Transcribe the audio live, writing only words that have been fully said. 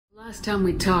Last time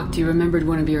we talked, you remembered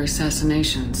one of your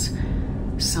assassinations.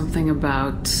 Something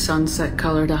about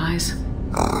sunset-colored eyes?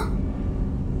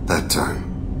 That time.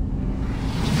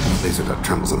 Laser dot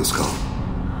trembles on the skull.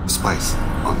 Spice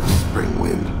on the spring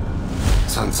wind.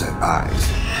 Sunset eyes,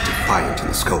 defiant in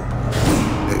the scope.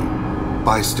 A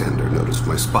bystander noticed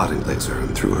my spotting laser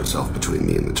and threw herself between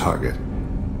me and the target.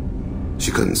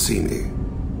 She couldn't see me,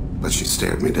 but she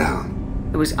stared me down.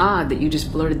 It was odd that you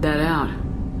just blurted that out.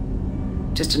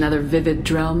 Just another vivid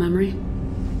Drell memory?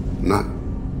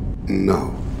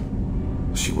 No.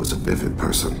 She was a vivid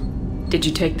person. Did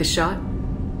you take the shot?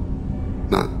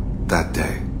 Not that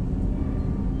day.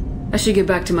 I should get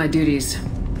back to my duties.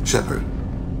 Shepard,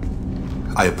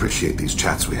 I appreciate these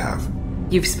chats we have.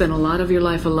 You've spent a lot of your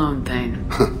life alone, Thane.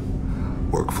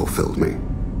 Work fulfilled me.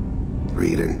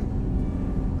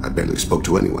 Reading. I barely spoke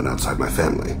to anyone outside my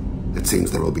family. It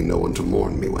seems there will be no one to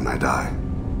mourn me when I die.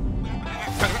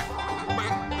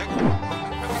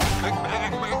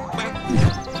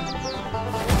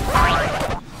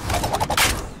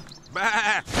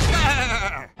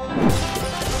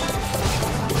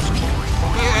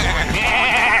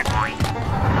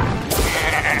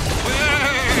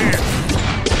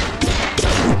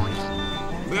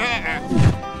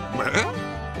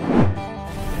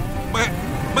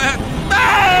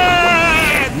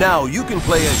 Now you can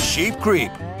play as Sheep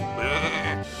Creep.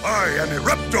 I am a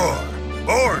Raptor,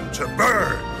 born to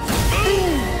burn.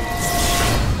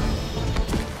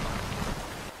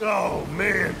 Oh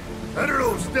man, I don't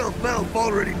know if Stealth Valve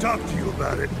already talked to you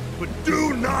about it, but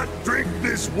do not drink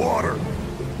this water.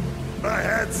 I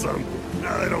had some,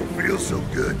 now I don't feel so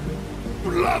good.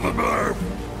 Lava barf.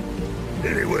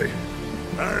 Anyway,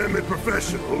 I am a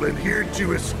professional and here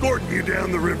to escort you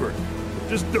down the river.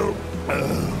 Just don't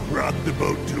rock the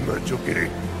boat too much, okay?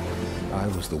 I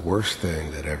was the worst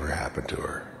thing that ever happened to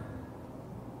her.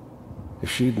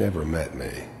 If she'd never met me,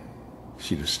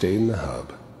 she'd have stayed in the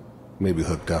hub, maybe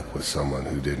hooked up with someone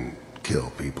who didn't kill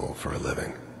people for a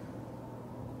living.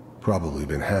 Probably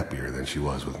been happier than she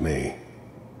was with me.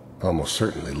 Almost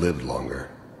certainly lived longer.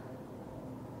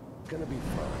 It's gonna be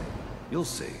fine. You'll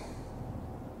see.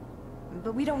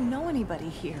 But we don't know anybody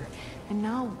here. And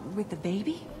now, with the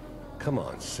baby? Come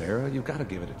on, Sarah, you've got to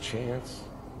give it a chance.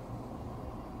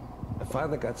 I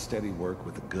finally got steady work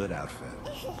with a good outfit.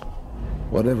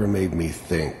 Whatever made me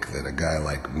think that a guy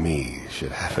like me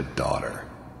should have a daughter?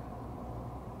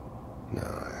 No,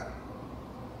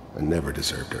 I never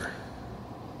deserved her.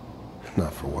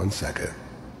 Not for 1 second.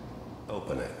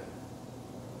 Open it.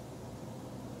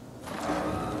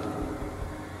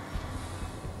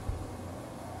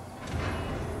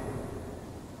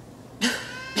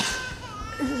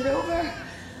 Is it over?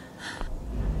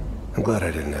 I'm glad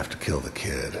I didn't have to kill the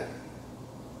kid.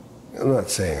 I'm not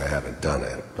saying I haven't done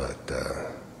it, but,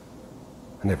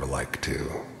 I never like to.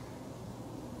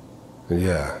 And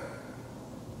yeah,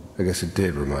 I guess it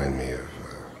did remind me of,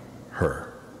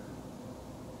 her.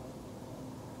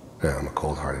 Yeah, I'm a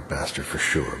cold-hearted bastard for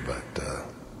sure, but,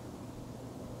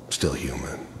 still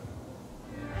human.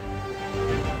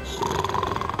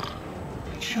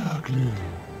 Chocolate.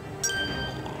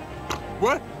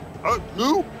 What?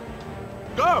 Who?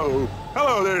 Oh,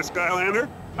 hello there, Skylander.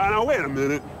 Now, wait a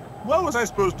minute. What was I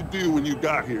supposed to do when you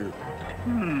got here?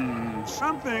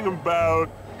 Something about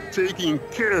taking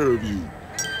care of you.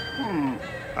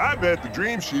 I bet the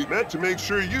dream sheet meant to make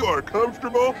sure you are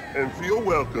comfortable and feel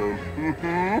welcome.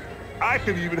 I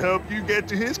could even help you get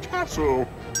to his castle.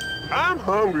 I'm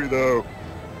hungry, though,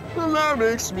 and that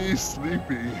makes me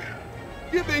sleepy.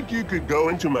 You think you could go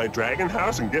into my dragon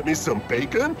house and get me some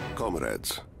bacon?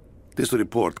 Comrades, this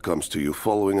report comes to you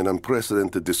following an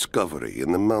unprecedented discovery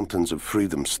in the mountains of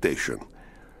Freedom Station.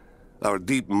 Our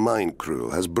deep mine crew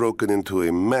has broken into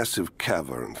a massive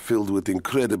cavern filled with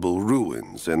incredible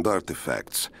ruins and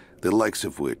artifacts, the likes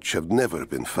of which have never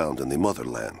been found in the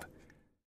motherland.